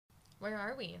Where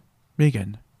are we?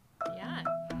 Megan. Yeah.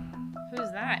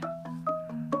 Who's that?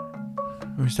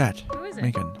 Who's that? Who is it?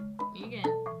 Megan. Megan.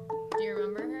 Do you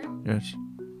remember her? Yes.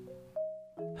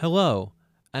 Hello,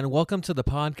 and welcome to the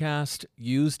podcast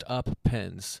Used Up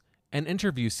Pens, an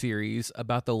interview series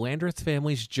about the Landreth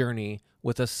family's journey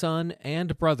with a son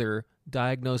and brother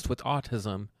diagnosed with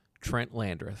autism, Trent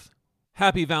Landreth.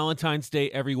 Happy Valentine's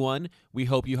Day, everyone. We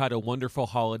hope you had a wonderful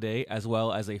holiday as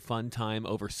well as a fun time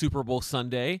over Super Bowl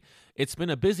Sunday. It's been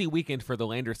a busy weekend for the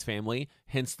Landreth family,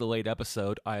 hence the late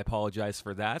episode. I apologize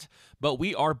for that. But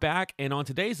we are back, and on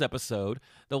today's episode,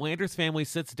 the Landreth family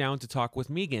sits down to talk with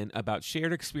Megan about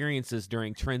shared experiences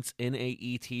during Trent's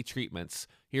NAET treatments.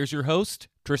 Here's your host,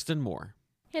 Tristan Moore.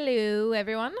 Hello,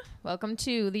 everyone. Welcome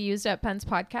to the Used Up Pens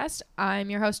podcast. I'm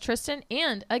your host, Tristan,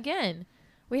 and again,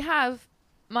 we have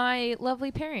my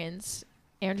lovely parents,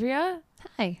 Andrea.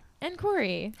 Hi. And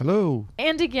Corey. Hello.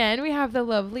 And again, we have the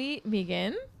lovely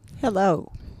Megan.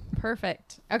 Hello.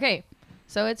 Perfect. Okay,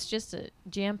 so it's just a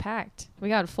jam-packed. We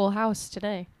got a full house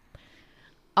today.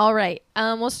 All right,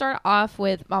 we'll start off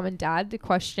with mom and dad. The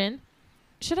question,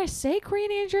 should I say Corey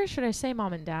and Andrea? Should I say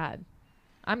mom and dad?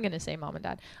 I'm going to say mom and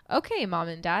dad. Okay, mom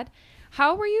and dad.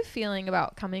 How were you feeling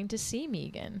about coming to see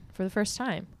Megan for the first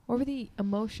time? What were the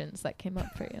emotions that came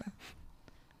up for you?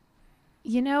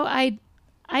 You know, I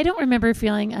don't remember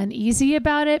feeling uneasy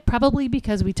about it, probably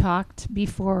because we talked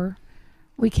before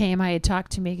we came. I had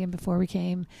talked to Megan before we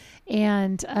came.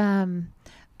 And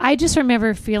I just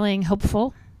remember feeling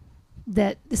hopeful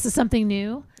that this is something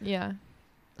new. Yeah.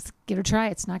 Let's give it a try.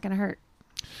 It's not going to hurt.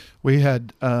 We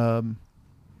had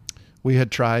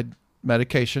tried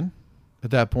medication. At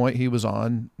that point, he was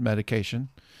on medication,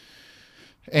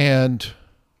 and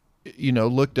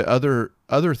looked at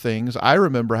other things. I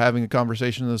remember having a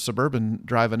conversation in the Suburban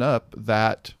driving up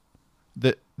that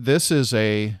this is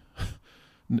a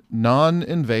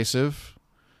non-invasive.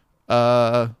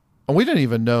 And we didn't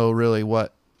even know really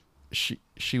what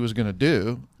she was going to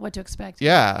do. What to expect.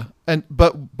 Yeah,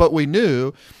 but we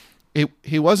knew.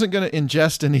 He wasn't going to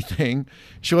ingest anything.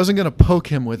 She wasn't going to poke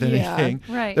him with anything.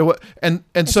 Yeah, right. And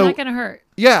it's so not going to hurt.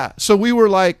 Yeah. So we were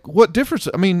like, what difference?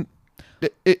 I mean,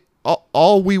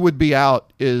 all we would be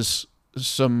out is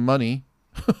some money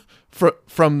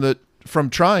from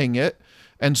trying it.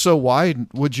 And so why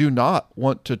would you not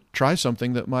want to try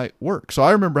something that might work? So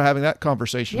I remember having that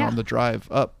conversation on the drive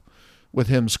up with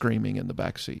him screaming in the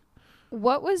back seat.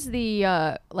 What was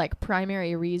the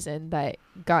primary reason that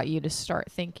got you to start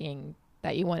thinking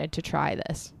that you wanted to try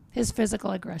this? His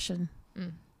physical aggression.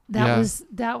 Mm.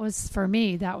 That was for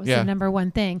me. That was the number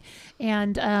one thing.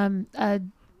 And a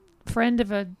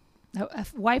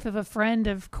wife of a friend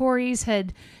of Corey's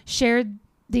had shared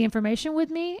the information with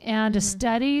me, and a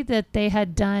study that they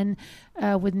had done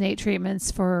with NAET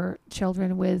treatments for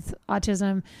children with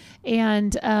autism.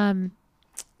 And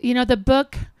the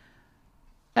book,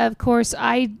 of course,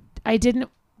 I didn't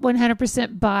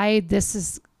 100% buy this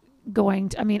is going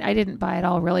to, I didn't buy it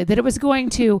all really, that it was going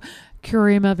to cure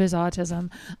him of his autism.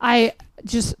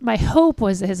 My hope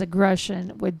was that his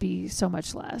aggression would be so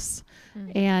much less.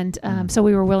 And so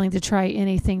we were willing to try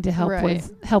anything to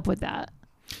help with that.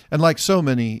 And like so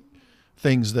many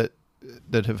things that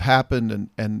have happened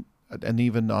and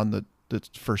even on the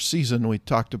first season we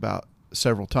talked about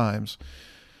several times,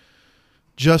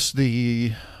 just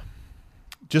the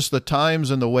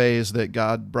times and the ways that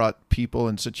God brought people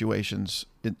and situations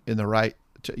in the right,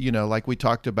 like we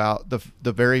talked about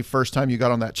the very first time you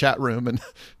got on that chat room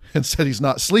and said he's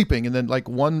not sleeping. And then like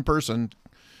one person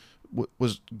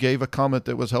gave a comment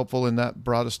that was helpful, and that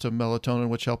brought us to melatonin,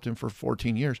 which helped him for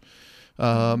 14 years.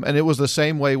 And it was the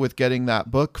same way with getting that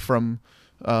book from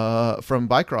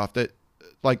Bycroft, that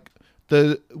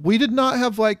we did not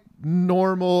have like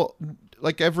normal,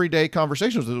 like everyday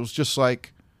conversations. It was just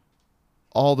like,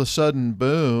 all of a sudden,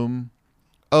 boom.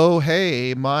 Oh,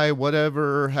 hey, my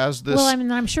whatever has this. Well,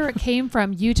 I'm sure it came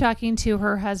from you talking to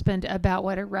her husband about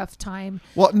what a rough time.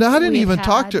 Well, no, I didn't even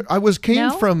talk to her.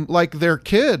 Came from like their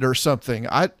kid or something.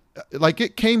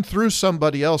 It came through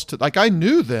somebody else I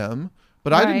knew them,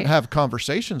 but I didn't have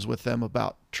conversations with them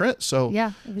about Trent. So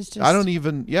yeah, it was just. I don't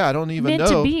even know. Meant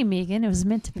to be, Megan. It was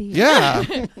meant to be.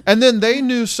 Yeah. And then they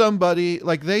knew somebody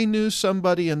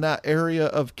in that area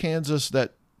of Kansas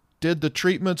that did the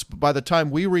treatments. But by the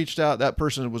time we reached out, that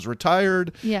person was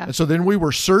retired. Yeah. And so then we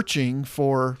were searching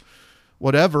for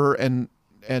whatever, and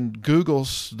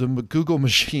the Google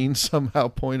machine somehow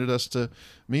pointed us to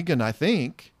Megan. I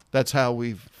think that's how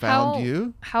we found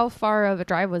you. How far of a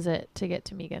drive was it to get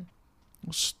to Megan? It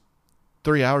was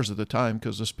 3 hours at the time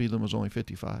because the speed limit was only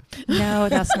 55. No,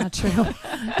 that's not true.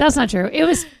 That's not true. It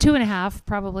was 2.5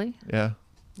 probably. Yeah.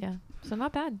 Yeah. So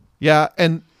not bad. Yeah,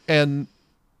 and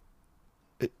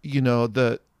you know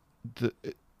the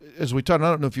as we talked, I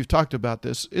don't know if you've talked about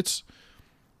this. It's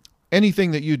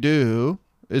anything that you do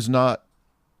is not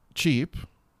cheap,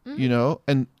 you know,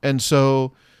 and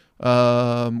so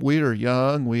we are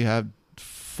young. We had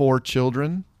 4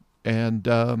 children, and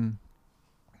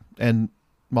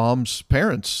Mom's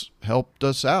parents helped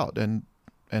us out and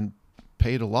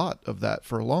paid a lot of that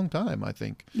for a long time, I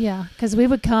think. Yeah, because we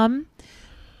would come,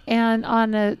 and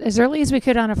on as early as we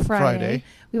could on a Friday,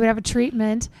 we would have a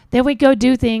treatment. Then we'd go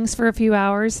do things for a few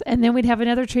hours, and then we'd have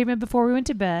another treatment before we went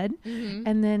to bed. Mm-hmm.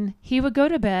 And then he would go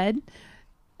to bed.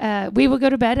 We would go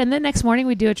to bed, and then next morning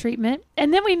we'd do a treatment,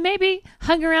 and then we maybe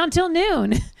hung around till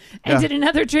noon and did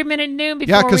another treatment at noon before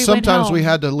we went home. Yeah, because sometimes we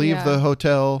had to leave the Yeah.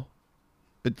 hotel.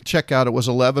 Check out, it was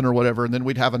 11 or whatever, and then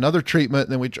we'd have another treatment,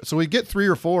 and then so we'd get 3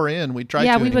 or 4 in. We'd try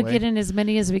to we would anyway. get in as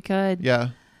many as we could. Yeah.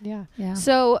 Yeah. Yeah.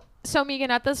 So Megan,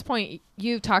 at this point,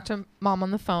 you talked to Mom on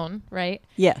the phone, right?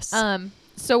 Yes.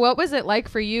 So what was it like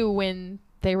for you when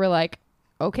they were like,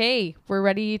 "Okay, we're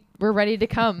ready to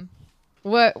come"?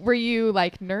 What were you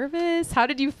like, nervous? How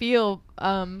did you feel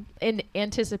in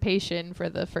anticipation for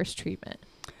the first treatment?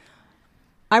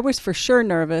 I was for sure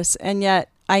nervous, and yet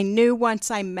I knew once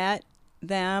I met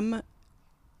them,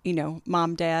 you know,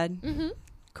 Mom, Dad,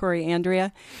 Corey,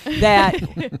 Andrea, that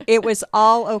it was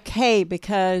all okay,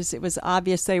 because it was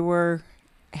obvious they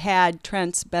had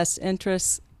Trent's best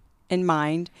interests in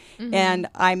mind. And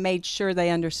I made sure they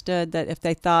understood that if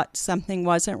they thought something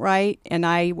wasn't right and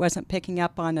I wasn't picking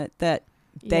up on it, that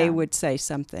they would say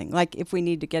something. Like if we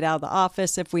need to get out of the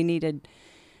office, if we needed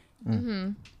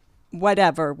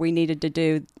whatever we needed to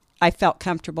do, I felt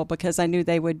comfortable because I knew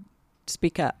they would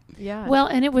speak up. Yeah. Well,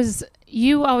 and it was,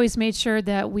 you always made sure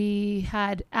that we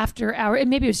had after hour, and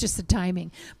maybe it was just the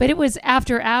timing, but it was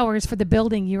after hours for the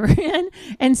building you were in.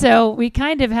 And so we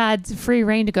kind of had free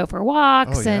reign to go for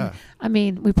walks. Oh, yeah. And I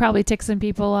mean, we probably ticked some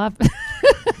people off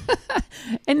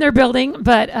in their building,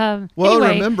 but Well,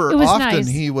 anyway, remember, it was often nice.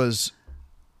 he was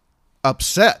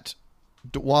upset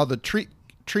while the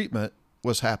treatment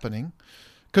was happening,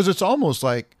 because it's almost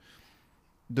like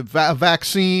the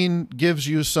vaccine gives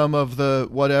you some of the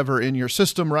whatever in your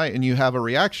system, right? And you have a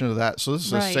reaction to that. So this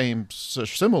is the Right.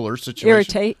 similar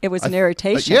situation. It was an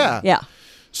irritation. yeah. Yeah.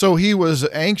 So he was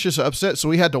anxious, upset. So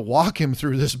we had to walk him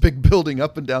through this big building,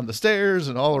 up and down the stairs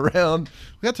and all around.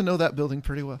 We got to know that building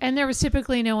pretty well. And there was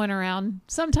typically no one around.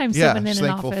 Sometimes Yeah, someone in an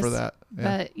thankful office. for that.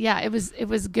 Yeah. But yeah, it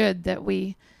was good that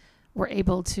we were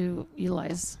able to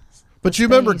utilize. But the you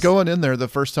remember space. going in there the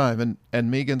first time and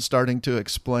Megan starting to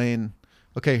explain,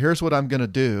 okay, here's what I'm going to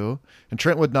do. And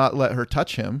Trent would not let her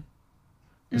touch him.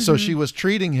 And so she was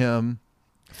treating him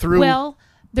through. Well,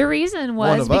 the reason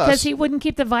one was of because us. he wouldn't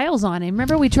keep the vials on him.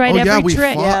 Remember, we tried Oh, yeah, every we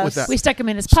trick. fought with that. We stuck him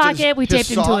in his His- pocket. We his taped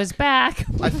him to sock. his back.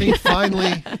 I think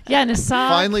finally Yeah, in his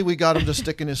sock. we got him to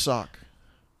stick in his sock.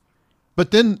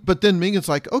 But then Megan's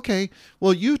like, okay,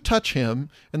 well, you touch him,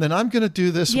 and then I'm going to do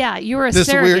this. Yeah, you were a this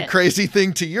surrogate. weird, crazy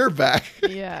thing to your back,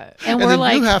 yeah. And and we're then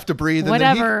like, you have to breathe.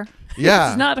 whatever. And then yeah.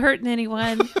 It's not hurting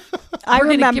anyone. I We're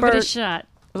going to give remember it a shot.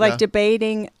 like Yeah.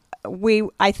 debating.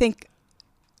 I think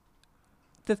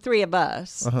the 3 of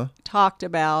us talked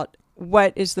about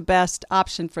what is the best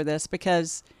option for this,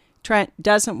 because Trent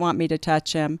doesn't want me to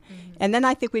touch him. And then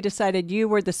I think we decided you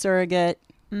were the surrogate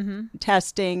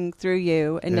testing through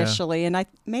you initially. And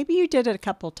maybe you did it a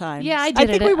couple times. Yeah, I did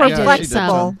think it. we I were did it flexible.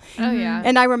 some. Oh yeah.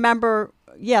 And I remember,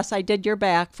 yes, I did your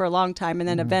back for a long time, and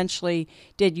then eventually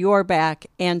did your back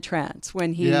and Trent's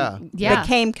when he Yeah. Yeah.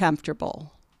 became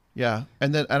comfortable. Yeah.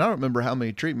 And I don't remember how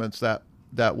many treatments that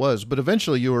was, but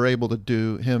eventually you were able to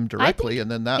do him directly.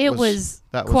 And then that it was was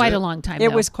that quite it. a long time. It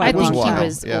though. was quite I a think long he time.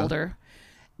 was Yeah. older.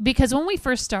 Because when we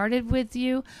first started with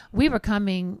you, we were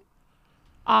coming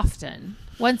often.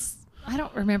 Once, I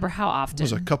don't remember how often. It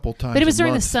was a couple times. But it was a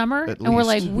during the month, summer, at and we're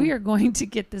like, least. we are going to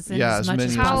get this in Yeah, as as much as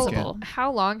many as we possible. can.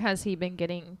 How long has he been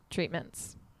getting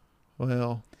treatments?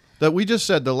 Well, that we just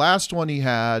said the last one he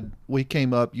had, we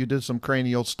came up, you did some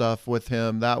cranial stuff with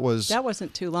him. That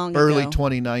Wasn't too long early ago.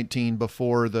 2019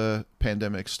 before the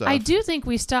pandemic stuff. I do think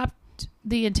we stopped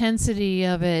the intensity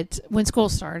of it when school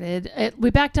started.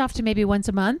 We backed off to maybe once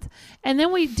a month, and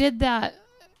then we did that.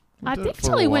 I did it think for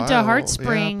till a he went to while. Heart Yeah,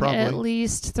 Spring probably. at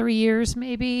least 3 years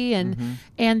maybe, and Mhm.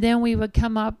 and then we would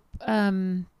come up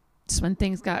just when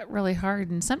things got really hard,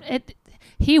 and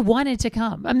he wanted to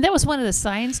come. I mean, that was one of the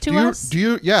signs to us. Do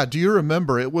you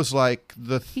remember? It was like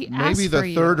He maybe asked the for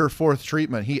you. third or fourth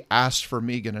treatment. He asked for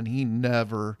Megan, and he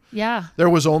never. Yeah.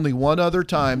 There was only one other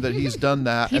time that he's done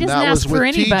that, He and doesn't that was ask with for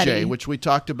anybody. TJ, which we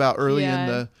talked about early in Yeah.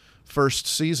 the first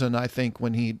season, I think,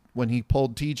 when he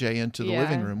pulled TJ into the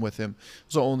living room with him. It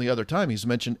was the only other time he's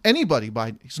mentioned anybody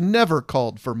he's never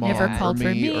called for mom Never or called for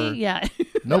me or yeah.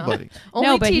 nobody.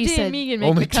 Only but he TJ said- and Megan make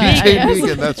Only the cut. TJ I and guess.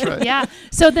 Megan, that's right. Yeah.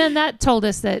 So then that told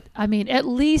us that, I mean, at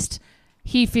least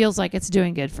he feels like it's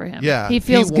doing good for him. Yeah, He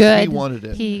feels he good. He wanted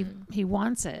it. He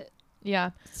wants it.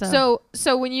 Yeah. So,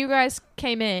 So when you guys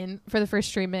came in for the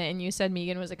first treatment and you said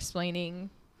Megan was explaining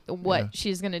what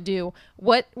she's going to do,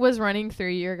 what was running through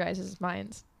your guys'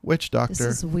 minds? Witch doctor.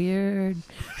 this is weird.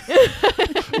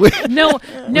 we, No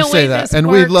we say way that, this and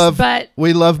works, but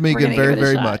we love gonna Megan give very it a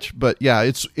very shot. much. But yeah,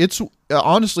 it's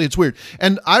honestly it's weird.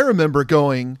 And I remember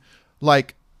going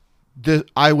like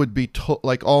I would be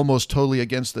like almost totally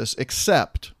against this,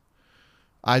 except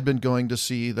I'd been going to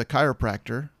see the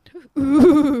chiropractor.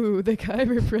 Ooh, the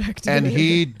chiropractor. And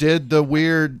he did the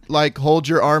weird, like, hold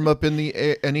your arm up in the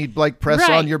air, and he'd like press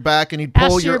Right. on your back, and he'd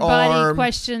pull ask your body arm.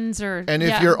 questions or And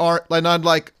if your arm, and I'm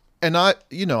like, and I,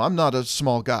 I'm not a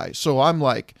small guy, so I'm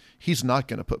like, he's not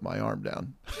going to put my arm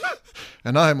down.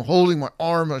 And I'm holding my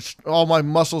arm, all my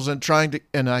muscles, and trying to,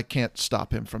 and I can't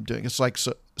stop him from doing it. It's like,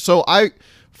 so I,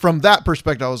 from that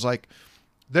perspective, I was like,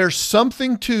 there's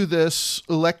something to this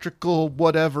electrical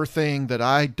whatever thing that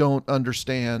I don't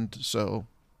understand. So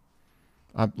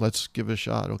let's give it a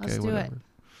shot. Okay, Let's do whatever. it.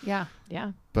 Yeah.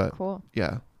 Yeah. But Cool.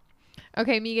 yeah.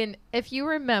 Okay, Megan, if you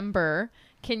remember,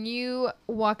 can you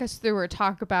walk us through or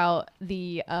talk about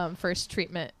the first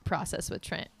treatment process with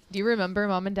Trent? Do you remember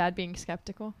Mom and Dad being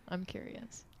skeptical? I'm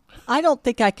curious. I don't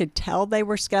think I could tell they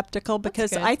were skeptical because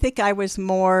good. I think I was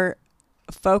more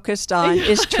focused on,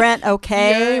 is Trent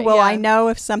okay? Yeah, Will I yeah. know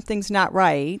if something's not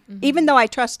right? Mhm. Even though I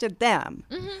trusted them,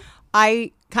 Mm-hmm.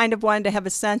 I kind of wanted to have a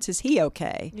sense, is he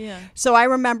okay? Yeah. So I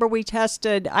remember we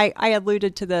tested, I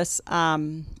alluded to this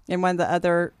in one of the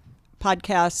other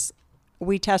podcasts.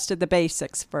 We tested the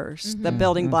basics 1st, the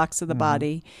building blocks of the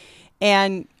body.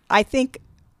 And I think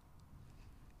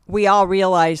we all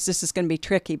realized this is going to be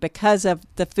tricky because of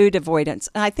the food avoidance.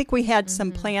 And I think we had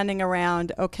some planning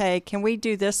around, okay, can we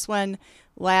do this one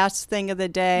last thing of the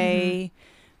day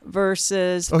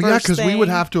versus Oh yeah, first because we would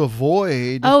thing? have to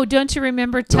avoid Oh, don't you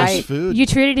remember those Right. food. you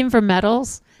treated him for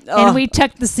metals? Oh. And we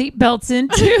tucked the seat belts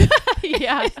into,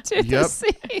 Yeah. into the Yep.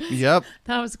 seat. Yep.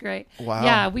 That was great. Wow.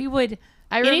 Yeah, we would.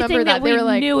 I remember anything that. we They were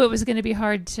like, knew it was going to be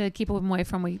hard to keep them away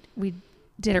from, we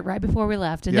did it right before we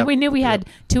left. And Yep. then we knew we Yep. had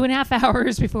 2.5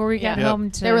 hours before we got Yeah.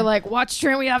 home. To, they were like, watch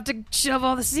Trent, we have to shove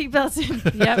all the seatbelts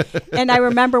in. yep. And I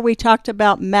remember we talked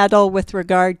about metal with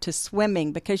regard to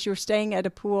swimming because you were staying at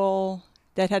a pool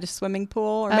that had a swimming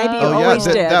pool, or maybe you Oh, yeah, always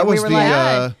did. that And we was were the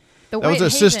like, The that was White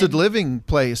assisted Haven. living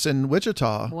place in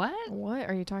Wichita, What? What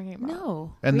are you talking about?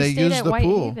 No. and we they stayed used at the White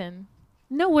pool. Haven.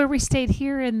 No, where we stayed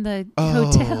here in the Oh,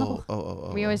 hotel.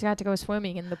 Oh. We always got to go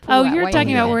swimming in the pool. Oh, at you're White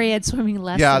talking about Haven. where he had swimming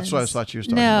lessons. Yeah, that's what I thought she was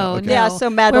talking no, about. Okay. No, yeah, so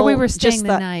metal. where we were just staying the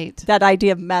that, night. that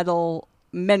idea of metal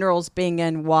minerals being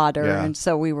in water, Yeah. and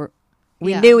so we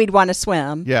Yeah. knew we'd want to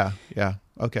swim. Yeah.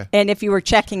 Okay. And if you were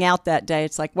checking out that day,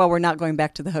 it's like, well, we're not going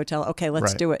back to the hotel. Okay,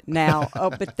 let's Right. do it now.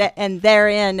 But and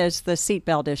therein is the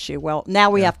seatbelt issue. Well, now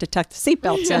we Yeah. have to tuck the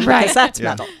seatbelts in Right. because that's Yeah.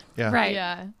 metal. Yeah. Right.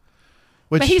 Yeah.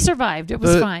 Which But he survived. It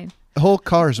was the- fine. the whole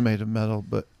car is made of metal,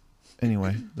 but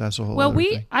anyway, that's a whole Well, other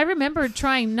thing. I remember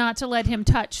trying not to let him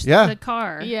touch Yeah. the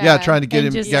car. Yeah, trying to get And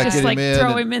him, just- yeah, just get like him in. throw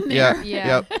and- him in Yeah. there.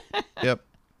 Yeah. Yep.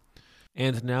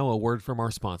 And now a word from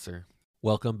our sponsor.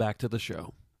 Welcome back to the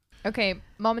show. Okay,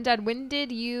 Mom and Dad, when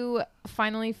did you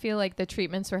finally feel like the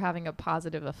treatments were having a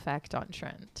positive effect on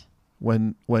Trent?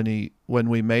 When we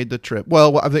made the trip.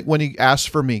 Well, I think when he asked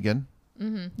for Megan,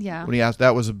 Mm-hmm. Yeah. when he asked,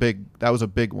 that was a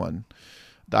big one.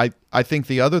 I think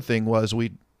the other thing was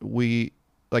we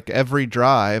like every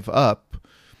drive up,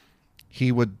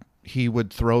 he would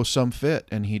throw some fit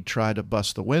and he'd try to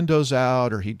bust the windows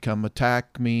out, or he'd come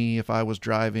attack me if I was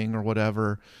driving or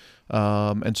whatever.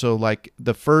 And so like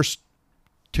the first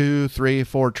 2, 3,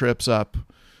 4 trips up,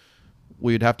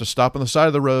 we'd have to stop on the side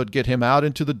of the road, get him out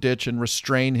into the ditch and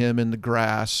restrain him in the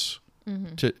grass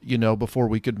to, before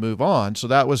we could move on. So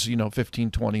that was,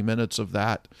 15, 20 minutes of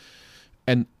that.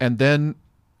 And then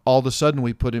all of a sudden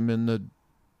we put him in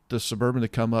the Suburban to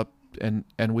come up and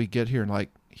we get here and like,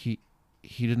 he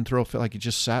didn't throw a fit, like he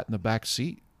just sat in the back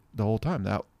seat the whole time.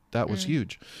 That was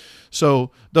huge.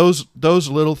 So those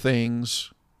little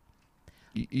things,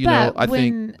 But I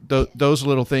think those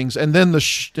little things, and then the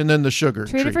sugar.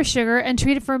 Treated for sugar and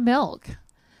treated for milk.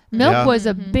 Milk Yeah. was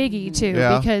a biggie too,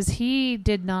 Yeah. because he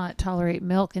did not tolerate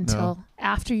milk until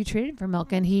after you treated for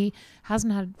milk, and he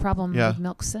hasn't had a problem Yeah. with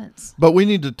milk since. But we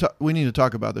need to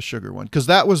talk about the sugar one, because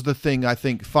that was the thing I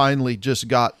think finally just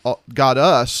got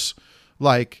us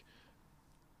like,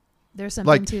 There's something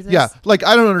Like, to this. yeah, like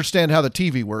I don't understand how the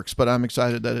TV works, but I'm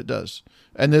excited that it does.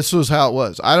 And this was how it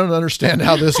was. I don't understand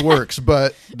how this works,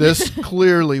 but this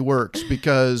clearly works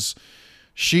because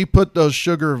she put those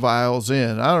sugar vials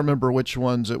in. I don't remember which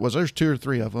ones it was. There's 2 or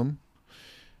 3 of them.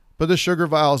 Put the sugar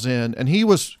vials in, and he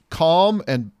was calm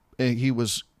and he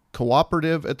was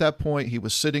cooperative at that point. He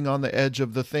was sitting on the edge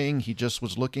of the thing. He just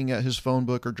was looking at his phone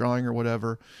book or drawing or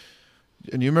whatever.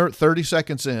 And you remember 30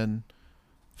 seconds in,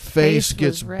 face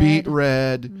gets beet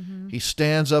red. Mm-hmm. He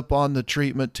stands up on the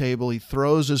treatment table. He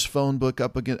throws his phone book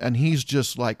up again, and he's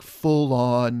just like full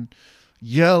on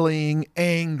yelling,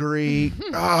 angry.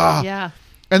 Yeah.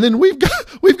 And then we've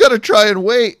got to try and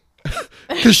wait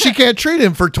because she can't treat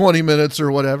him for 20 minutes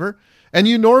or whatever. And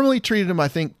you normally treated him, I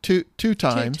think, two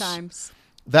times. 2 times.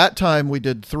 That time we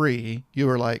did 3. You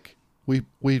were like, we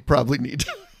probably need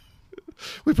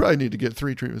to get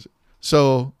 3 treatments.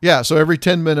 So yeah, so every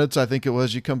 10 minutes, I think it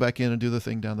was, you come back in and do the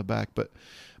thing down the back.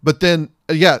 But then,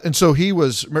 yeah. And so we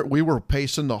were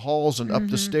pacing the halls and up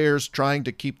the stairs trying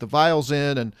to keep the vials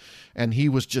in. And he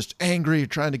was just angry,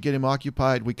 trying to get him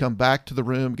occupied. We come back to the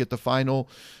room, get the final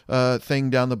thing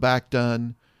down the back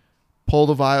done, pull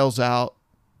the vials out.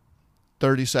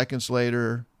 30 seconds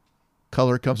later,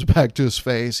 color comes back to his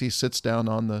face. He sits down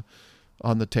on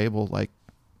the table like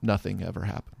nothing ever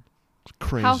happened.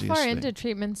 Craziest How far thing. into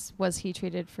treatments was he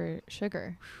treated for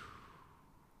sugar?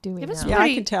 Do we It was know? Yeah,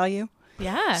 I can tell you.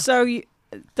 Yeah. So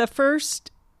the first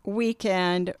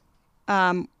weekend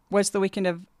was the weekend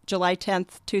of July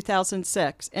 10th,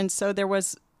 2006. And so there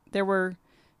were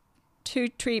 2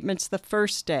 treatments the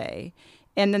first day.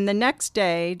 And then the next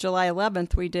day, July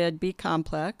 11th, we did B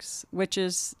complex, which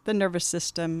is the nervous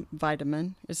system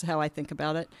vitamin, is how I think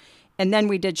about it. And then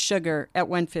we did sugar at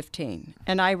 1:15.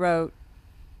 And I wrote,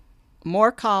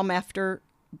 more calm after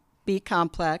B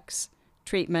complex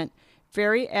treatment,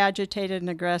 very agitated and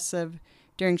aggressive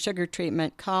during sugar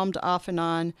treatment, calmed off and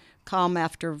on, calm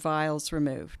after vials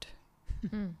removed.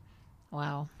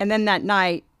 Wow. And then that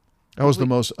night, That was the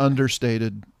most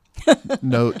understated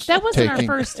notes. That wasn't taking.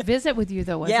 our first visit with you,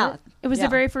 though, was Yeah. it? It was Yeah. the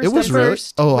very first. It was visit? really.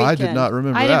 first Oh, I did weekend. not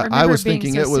remember I that. didn't I remember was it being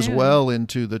thinking so it was soon. well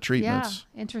into the treatments.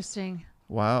 Yeah, interesting.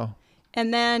 Wow.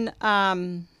 and then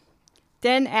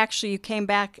actually you came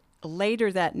back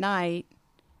later that night,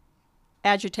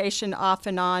 agitation off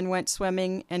and on, went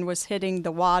swimming and was hitting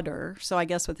the water. So I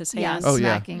guess with his Yeah, hands. Oh, yeah.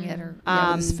 smacking it or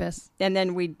with his fist. And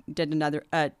then we did another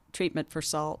treatment for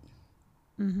salt.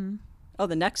 Mm-hmm. Oh,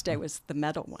 the next day was the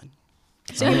metal one.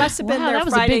 So you must have been Wow, there that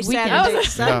was a Friday, big weekend. Saturday, Yeah.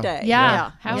 Sunday.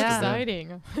 Yeah. How Yeah.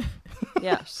 exciting.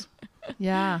 Yes.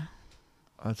 Yeah.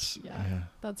 That's Yeah. yeah.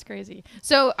 That's crazy.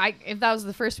 So if that was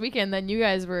the first weekend, then you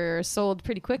guys were sold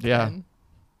pretty quick. Yeah. Then.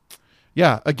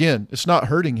 Yeah. Again, it's not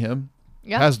hurting him.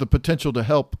 Yeah. Has the potential to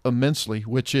help immensely,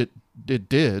 which it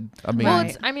did. I mean, Well,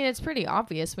 Right. it's pretty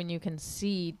obvious when you can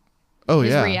see oh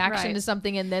his yeah. reaction Right. to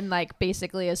something, and then like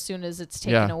basically as soon as it's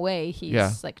taken Yeah. away, he's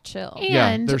Yeah. like chill. Yeah,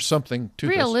 And there's something to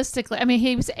this. realistically, I mean,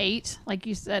 he was 8, like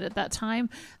you said at that time,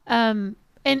 and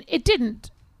it didn't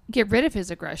get rid of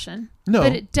his aggression. No.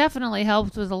 but it definitely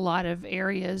helped with a lot of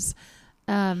areas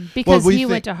because we he think-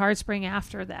 went to Hard Spring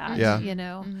after that. Yeah. You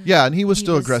know. Mm-hmm. Yeah, and he was He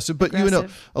still was aggressive, but you know,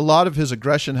 aggressive. a lot of his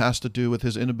aggression has to do with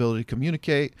his inability to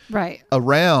communicate Right.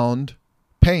 around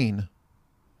pain.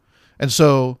 And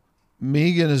so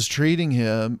Megan is treating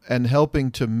him and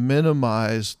helping to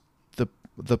minimize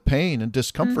the pain and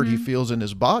discomfort he feels in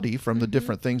his body from the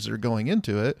different things that are going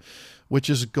into it, which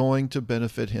is going to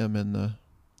benefit him in the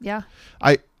Yeah.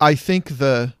 I think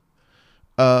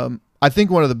I think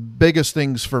one of the biggest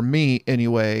things for me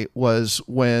anyway was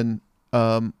when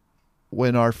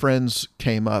our friends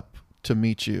came up to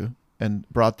meet you and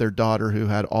brought their daughter who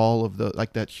had all of the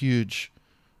like that huge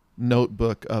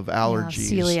notebook of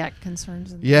allergies. Yeah, celiac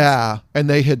concerns. And Yeah, and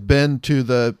they had been to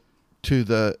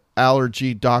the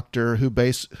allergy doctor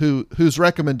whose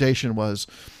recommendation was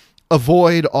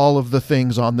avoid all of the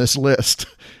things on this list.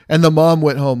 And the mom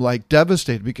went home like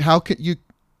devastated because how can you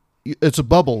it's a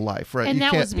bubble life, right? And you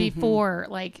that can't, was before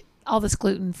like all this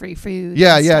gluten-free food.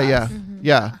 yeah, and yeah, stuff.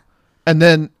 yeah.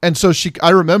 Yeah. And so I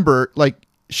remember like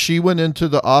she went into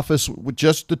the office with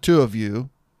just the two of you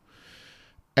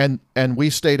and we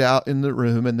stayed out in the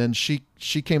room, and then she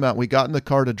came out, we got in the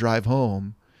car to drive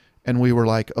home, and we were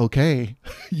like, okay,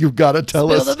 you've got to tell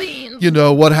Spill us, the beans. you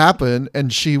know, what happened.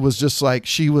 And she was just like,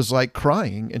 she was like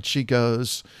crying, and she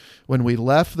goes, when we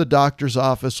left the doctor's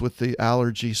office with the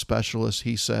allergy specialist,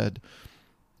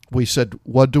 we said,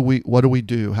 what do we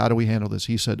do? How do we handle this?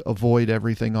 He said, avoid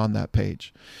everything on that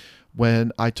page.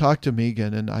 When I talked to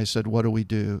Megan and I said, what do we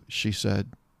do? She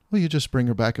said, well, you just bring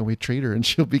her back and we treat her and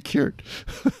she'll be cured.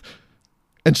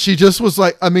 And she just was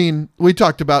like, I mean, we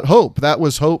talked about hope. That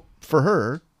was hope for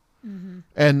her. Mm-hmm.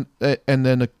 And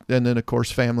then of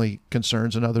course family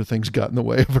concerns and other things got in the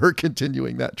way of her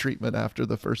continuing that treatment after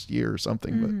the first year or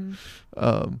something.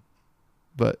 Mm-hmm.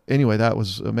 But anyway, that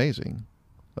was amazing.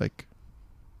 Like,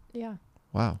 Yeah.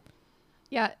 wow.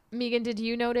 Yeah. Megan, did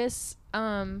you notice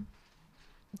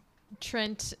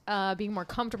Trent being more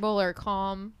comfortable or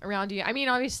calm around you? I mean,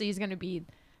 obviously he's going to be,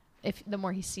 if the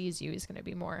more he sees you, he's going to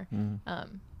be more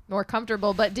more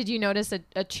comfortable. But did you notice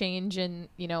a change in,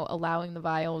 allowing the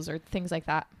vials or things like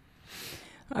that?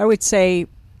 I would say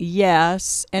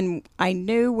yes. And I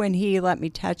knew when he let me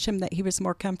touch him that he was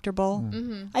more comfortable.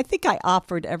 Mm-hmm. I think I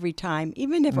offered every time,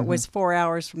 even if it was 4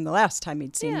 hours from the last time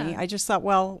he'd seen me. Yeah. I just thought,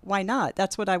 well, why not?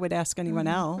 That's what I would ask anyone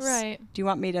else. Right. Do you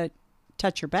want me to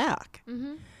touch your back?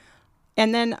 Mm-hmm.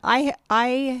 And then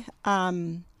I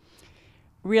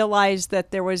realized that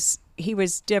he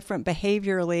was different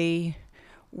behaviorally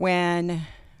when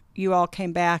you all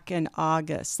came back in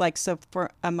August. Like, so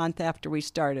for a month after we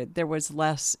started, there was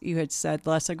less, you had said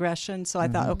less aggression. So I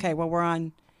thought, okay, well,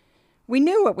 we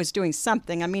knew it was doing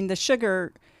something. I mean, the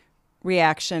sugar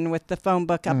reaction with the phone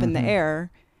book up in the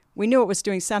air, we knew it was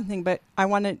doing something, but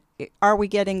are we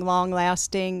getting long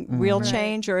lasting real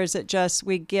change, or is it just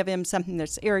we give him something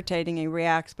that's irritating and he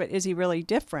reacts, but is he really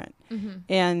different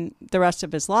in the rest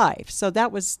of his life? So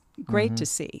that was great to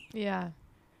see. Yeah.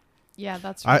 Yeah,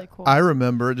 that's really cool. I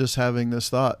remember just having this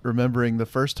thought, remembering the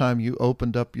first time you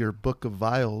opened up your book of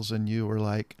vials and you were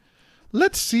like,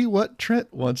 let's see what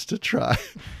Trent wants to try.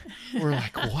 We're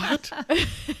like, what?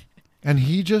 And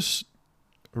he just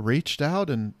reached out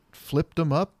and flipped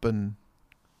them up and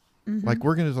like,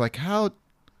 we're going to like, how,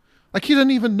 like, he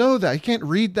doesn't even know that. He can't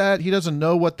read that. He doesn't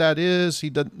know what that is.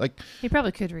 He doesn't like, He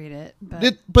probably could read it,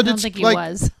 but, but I don't it's think he like,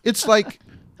 was. it's like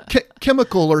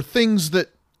chemical or things that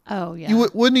Oh, yeah. you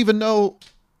wouldn't even know.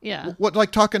 Yeah. What,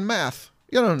 like talking math.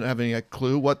 You don't have any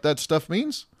clue what that stuff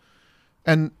means.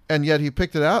 And yet he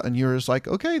picked it out and you're just like,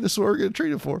 okay, this is what we're going to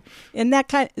treat it for. And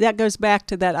that goes back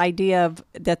to that idea of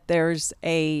that there's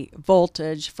a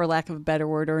voltage, for lack of a better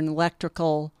word, or an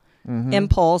electrical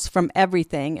impulse from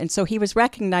everything. And so he was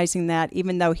recognizing that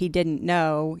even though he didn't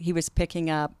know, he was picking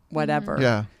up whatever.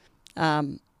 Yeah.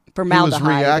 Formaldehyde. He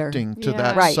was reacting to Yeah.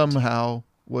 that Right. somehow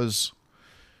was.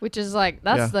 Which is like,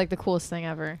 that's Yeah. like the coolest thing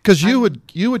ever. Because you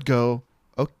would go,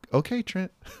 okay,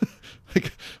 Trent,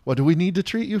 like, what do we need to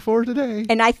treat you for today?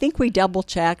 And I think we double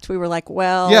checked. We were like,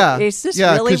 well, Yeah. is this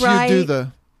Yeah, really 'cause right? you do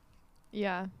the.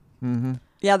 Yeah. Mm-hmm.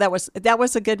 Yeah, that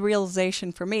was a good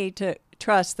realization for me to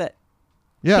trust that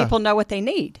Yeah. people know what they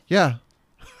need. Yeah.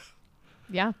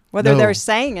 Yeah. Whether No. they're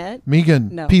saying it. Megan,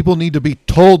 No. people need to be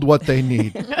told what they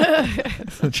need.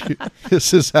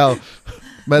 This is how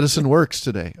medicine works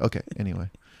today. Okay, anyway.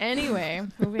 Anyway,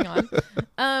 moving on.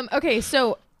 Okay,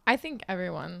 so I think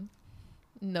everyone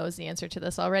knows the answer to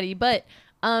this already, but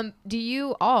do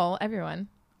you all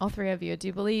three of you, do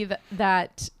you believe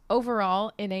that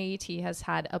overall NAET has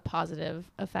had a positive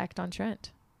effect on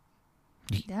Trent?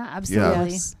 Yeah,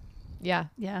 absolutely. Yes. Yeah,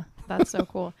 Yeah. that's so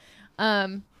cool.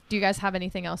 Do you guys have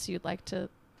anything else you'd like to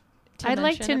I'd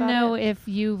like mention to about know it? if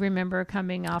you remember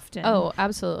coming often. Oh,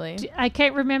 absolutely. I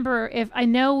can't remember if I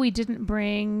know we didn't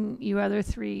bring you other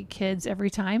three kids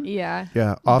every time. Yeah.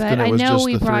 Yeah, often but it was I know just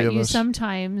we the three brought of you us.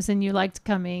 sometimes and you liked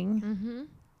coming. Mm-hmm.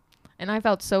 And I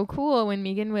felt so cool when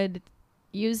Megan would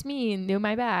use me and do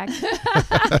my back.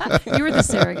 You were the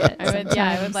surrogate. I would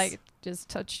sometimes. like just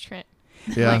touch Trent.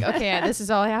 Yeah. Like, okay, this is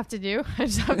all I have to do. I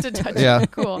just have to touch Yeah. him.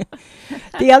 Cool.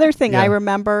 The other thing I Yeah.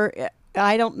 remember,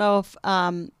 I don't know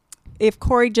if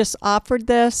Corey just offered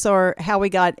this or how we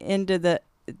got into the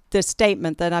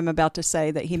statement that I'm about to say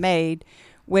that he made,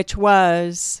 which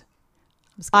was,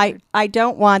 I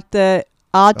don't want the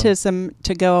autism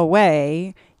to go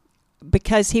away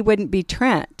because he wouldn't be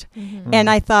Trent. Mm-hmm. And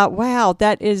I thought, wow,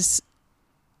 that is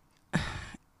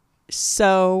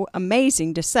so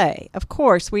amazing to say. Of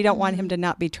course, we don't want him to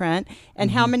not be Trent.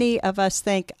 And how many of us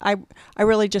think, I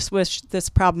really just wish this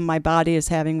problem my body is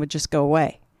having would just go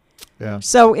away. Yeah.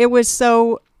 So it was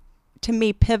so, to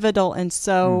me, pivotal and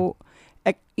so,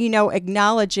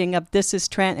 acknowledging of this is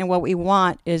Trent and what we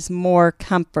want is more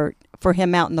comfort for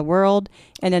him out in the world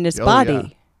and in his Oh,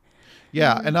 body.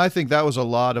 Yeah, and I think that was a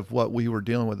lot of what we were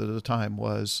dealing with at the time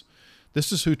was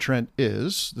this is who Trent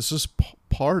is. This is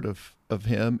part of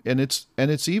him, and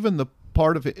it's even the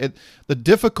part of it, the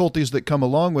difficulties that come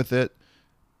along with it.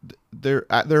 There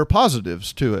are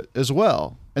positives to it as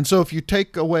well. And so if you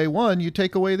take away one, you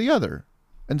take away the other.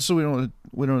 And so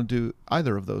we don't do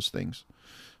either of those things.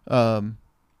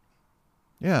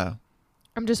 Yeah.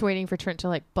 I'm just waiting for Trent to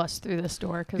like bust through this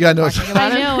door. Cause Yeah, no, I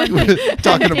know. And we've been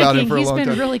talking about him for a he's long been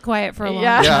time. really quiet for a long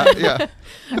Yeah. time. Yeah.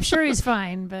 I'm sure he's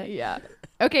fine, but Yeah.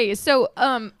 Okay. So,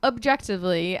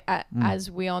 objectively,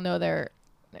 as we all know,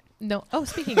 no. Oh,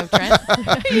 speaking of Trent,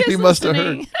 He must have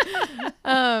heard.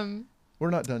 Um, We're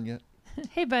not done yet.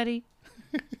 hey, buddy.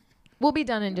 we'll be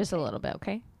done in just a little bit.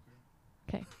 Okay.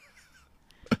 Okay.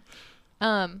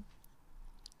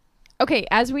 Okay.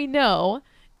 As we know,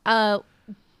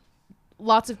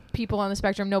 lots of people on the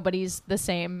spectrum. Nobody's the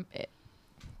same.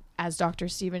 As Dr.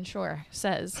 Stephen Shore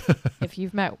says, if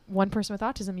you've met one person with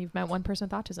autism, you've met one person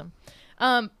with autism.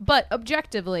 But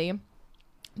objectively,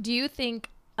 do you think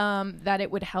that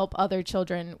it would help other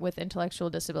children with intellectual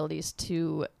disabilities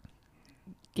to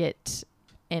get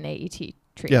NAET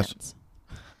treatments?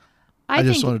 Yes. I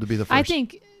just wanted to be the first. I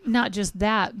think not just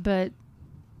that, but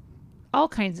all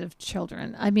kinds of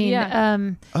children. I mean,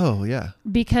 oh, yeah.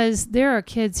 because there are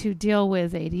kids who deal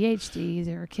with ADHD.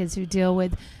 There are kids who deal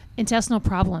with intestinal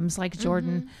problems like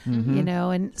Jordan, Mm-hmm. you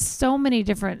know, and so many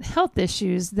different health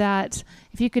issues that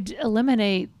if you could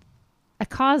eliminate a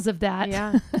cause of that,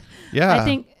 Yeah. Yeah. I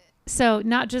think so.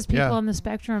 Not just people Yeah. on the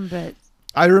spectrum, but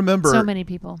I remember. so many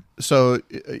people. So,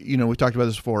 you know, we talked about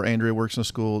this before. Andrea works in a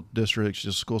school district. She's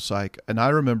a school psych. And I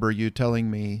remember you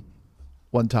telling me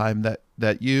one time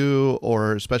that you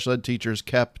or special ed teachers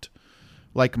kept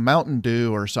like Mountain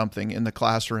Dew or something in the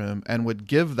classroom and would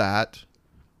give that.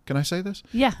 Can I say this?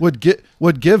 Yeah. Would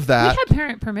give that We had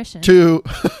parent permission. to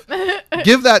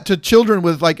give that to children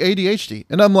with like ADHD.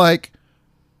 And I'm like,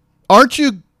 aren't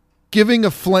you giving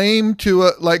a flame to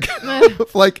a like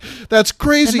like that's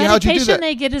crazy. The How'd you do medication that?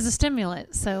 they get is a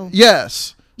stimulant. So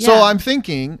Yes. So Yeah. I'm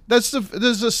thinking this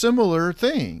is a similar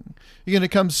thing. You're going to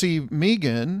come see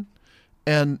Megan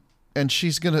and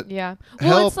she's going to Yeah.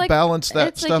 help balance that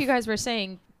it's stuff. like you guys were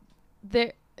saying.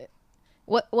 There,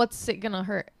 what's it gonna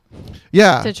hurt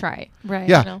Yeah. to try? right.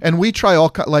 Yeah. you know? And we try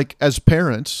all like as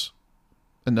parents,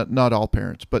 and not all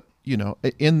parents, but you know,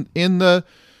 in the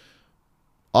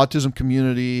autism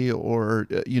community or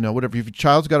you know, whatever, if your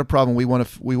child's got a problem, we want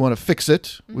to fix it.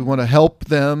 Mm-hmm. We want to help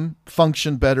them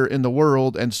function better in the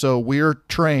world, and so we're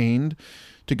trained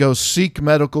to go seek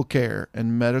medical care,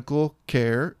 and medical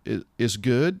care is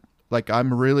good. Like,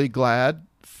 I'm really glad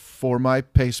for my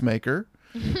pacemaker.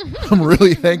 I'm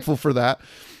really thankful for that.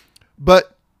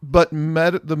 But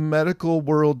the medical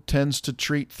world tends to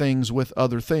treat things with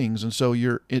other things, and so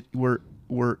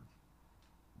we're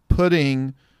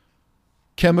putting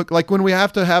chemical, like when we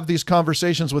have to have these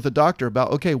conversations with a doctor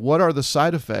about, okay, what are the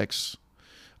side effects?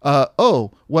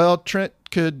 Oh, well, Trent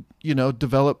could, you know,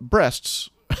 develop breasts,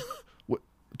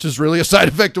 which is really a side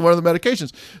effect of one of the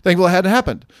medications. Thankful it hadn't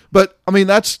happened, but I mean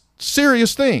that's a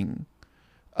serious thing.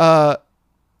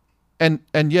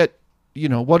 And yet, you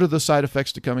know, what are the side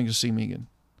effects to coming to see Megan?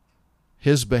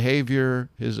 His behavior,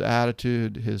 his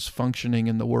attitude, his functioning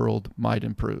in the world might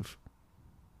improve.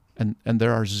 And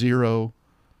there are zero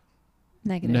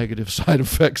negative side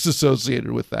effects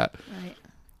associated with that. Right.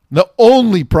 The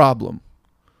only problem,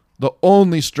 the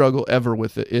only struggle ever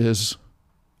with it is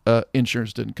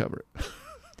insurance didn't cover it.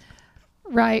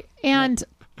 Right. And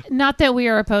not that we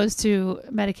are opposed to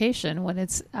medication when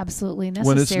it's absolutely necessary.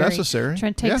 When it's necessary.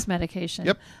 Trent takes medication.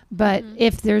 Yep. But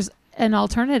if there's an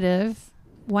alternative,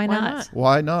 why Why not? not?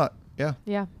 Why not? Yeah.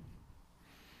 Yeah.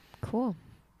 Cool.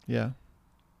 Yeah.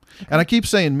 And I keep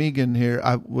saying Megan here.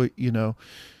 You know,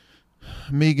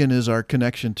 Megan is our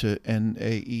connection to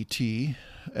NAET,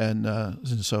 and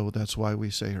so that's why we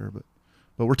say her.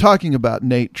 But we're talking about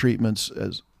NAET treatments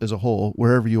as a whole,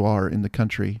 wherever you are in the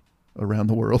country, around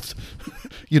the world.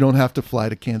 You don't have to fly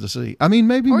to Kansas City. I mean,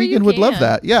 maybe Or Megan you would love can.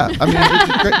 that. Yeah. I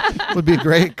mean, it would be a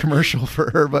great commercial for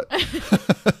her. But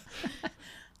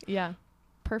Yeah.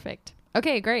 Perfect.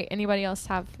 Okay, great. Anybody else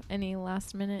have any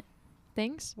last minute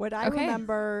things? What I Okay.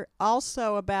 remember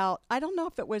also about, I don't know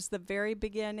if it was the very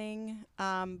beginning,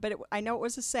 but I know it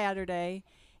was a Saturday,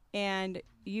 and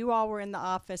you all were in the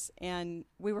office, and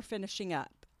we were finishing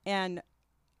up, and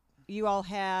you all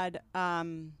had,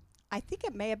 I think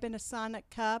it may have been a Sonic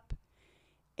cup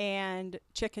and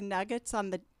chicken nuggets on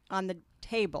the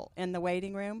table in the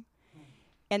waiting room.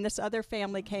 And this other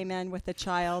family came in with a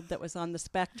child that was on the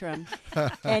spectrum,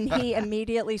 and he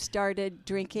immediately started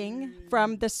drinking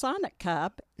from the Sonic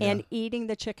cup and eating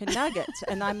the chicken nuggets.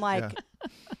 And I'm like,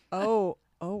 oh,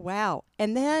 wow.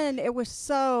 And then it was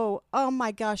so, oh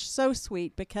my gosh, so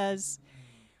sweet, because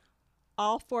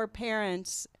all four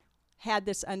parents had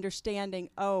this understanding.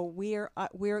 Oh,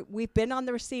 we've been on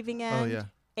the receiving end, oh yeah,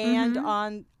 and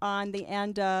Mhm. on the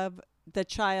end of the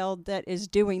child that is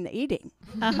doing the eating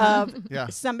of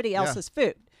somebody else's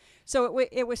food. So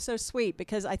it was so sweet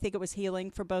because I think it was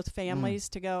healing for both families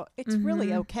to go, it's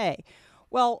really okay.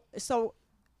 Well, so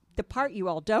the part you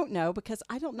all don't know, because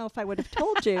I don't know if I would have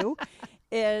told you,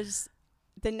 is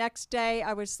the next day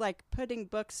I was like putting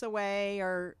books away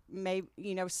or maybe,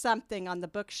 something on the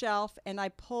bookshelf. And I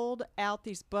pulled out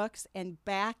these books, and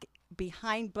back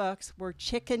behind books were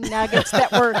chicken nuggets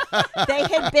they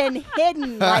had been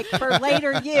hidden like for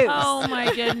later use. Oh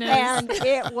my goodness. And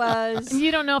it was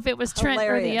You don't know if it was Trent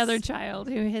or the hilarious. other child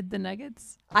who hid the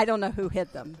nuggets. I don't know who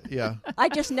hid them. Yeah. I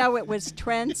just know it was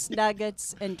Trent's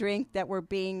nuggets and drink that were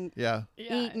being Yeah.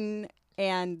 eaten,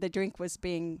 and the drink was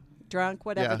being drunk,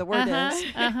 whatever Yeah. the word is,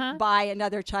 Uh-huh. by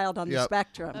another child on the Yep.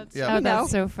 spectrum. That's Yeah. Oh, You know?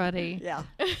 that's so funny. Yeah.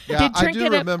 Yeah. Did I Trent do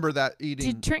get up- remember that eating.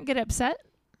 Did Trent get upset?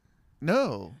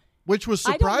 No. Which was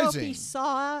I don't know if surprising. he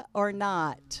saw or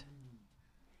not.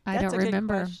 I That's don't a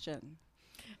remember. Good question.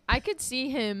 I could see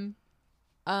him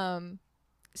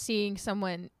seeing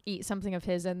someone eat something of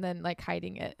his and then like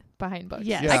hiding it behind books.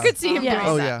 Yes. Yeah. I could see him Yes. doing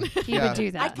Oh, that. yeah. He Yeah. would do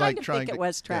I that. kind Like of trying think to- it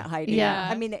was Trent hiding. Yeah.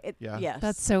 I mean, Yeah. yes.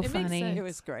 That's so It makes funny. sense. It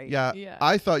was great. Yeah. Yeah.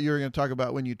 I thought you were going to talk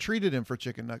about when you treated him for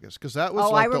chicken nuggets, because that was Oh,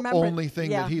 I like the remember. only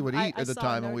thing Yeah. that he would I- eat I at the saw a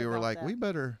time, and note we were about like, that. we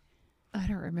better. I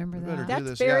don't remember We better that. do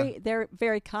That's this, they're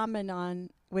very common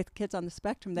with kids on the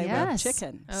spectrum. They love Yes.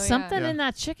 chicken. Oh, yeah. Something Yeah. in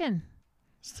that chicken.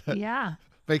 Yeah.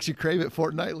 Makes you crave it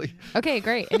fortnightly. Okay,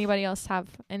 great. Anybody else have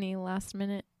any last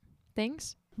minute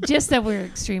things? Just that we're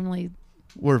extremely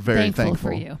We're very thankful, thankful.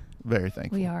 for you. Very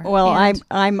thankful. We are. Well, And-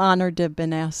 I'm honored to have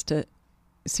been asked to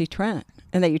see Trent,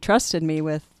 and that you trusted me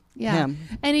with yeah. him.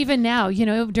 And even now,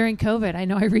 during COVID, I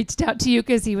know I reached out to you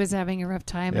because he was having a rough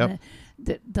time. Yep. And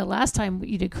the last time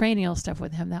you did cranial stuff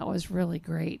with him, that was really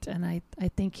great. And I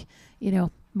think,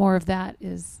 more of that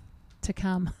is to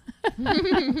come.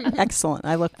 Excellent.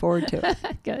 I look forward to it.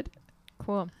 Good.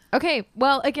 Cool. Okay.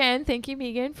 Well, again, thank you,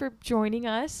 Megan, for joining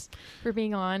us, for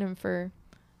being on, and for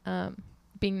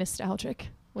being nostalgic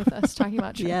with us talking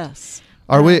about Trent. Yes.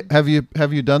 Are we? Have you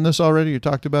done this already? You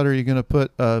talked about? Are you going to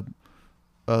put a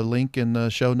link in the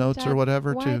show notes Dad, or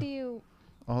whatever why to do you?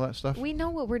 all that stuff? We know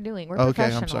what we're doing. We're Okay,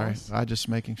 I'm professionals. sorry. I just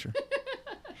making sure.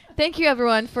 Thank you,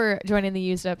 everyone, for joining the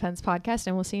Used Up Pens podcast,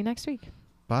 and we'll see you next week.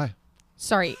 Bye.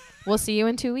 Sorry, we'll see you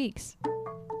in 2 weeks.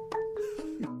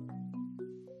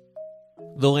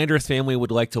 The Landreth family would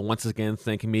like to once again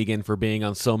thank Megan for being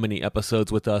on so many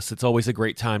episodes with us. It's always a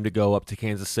great time to go up to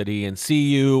Kansas City and see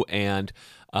you and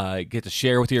get to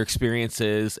share with your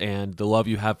experiences and the love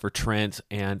you have for Trent.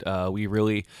 And we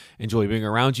really enjoy being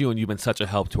around you, and you've been such a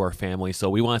help to our family.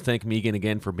 So we want to thank Megan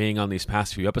again for being on these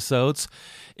past few episodes.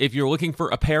 If you're looking for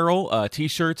apparel,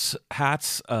 t-shirts,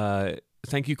 hats,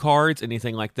 thank you cards,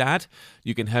 anything like that,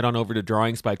 you can head on over to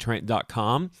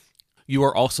drawingsbytrent.com. You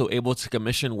are also able to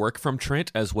commission work from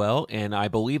Trent as well, and I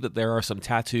believe that there are some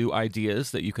tattoo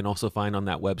ideas that you can also find on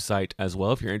that website as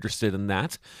well if you're interested in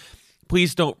that.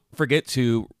 Please don't forget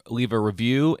to leave a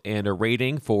review and a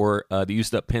rating for the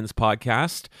Used Up Pens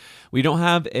podcast. We don't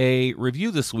have a review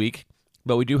this week,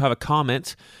 but we do have a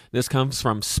comment. This comes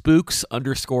from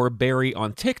Spooks_Barry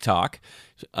on TikTok.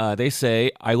 They say,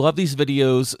 I love these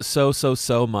videos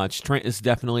so much. Trent is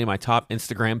definitely my top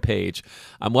Instagram page.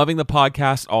 I'm loving the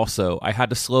podcast also. I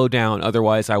had to slow down,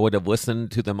 otherwise I would have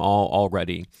listened to them all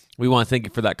already. We want to thank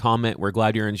you for that comment. We're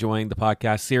glad you're enjoying the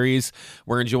podcast series.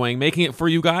 We're enjoying making it for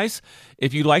you guys.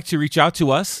 If you'd like to reach out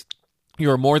to us, you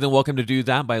are more than welcome to do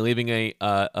that by leaving a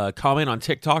comment on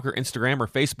TikTok or Instagram or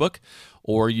Facebook,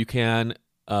 or you can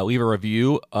leave a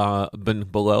review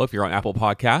below if you're on Apple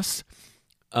Podcasts.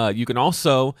 You can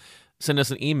also send us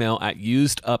an email at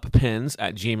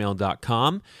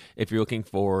useduppens@gmail.com. If you're looking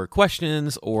for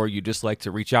questions or you just like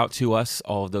to reach out to us,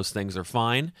 all of those things are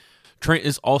fine. Trent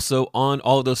is also on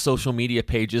all of those social media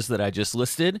pages that I just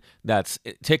listed. That's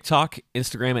TikTok,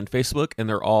 Instagram, and Facebook, and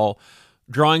they're all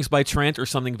Drawings by Trent or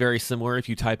something very similar. If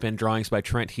you type in Drawings by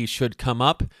Trent, he should come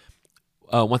up.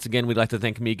 Once again, we'd like to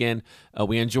thank Megan.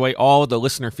 We enjoy all the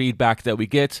listener feedback that we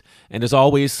get, and as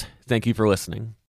always, thank you for listening.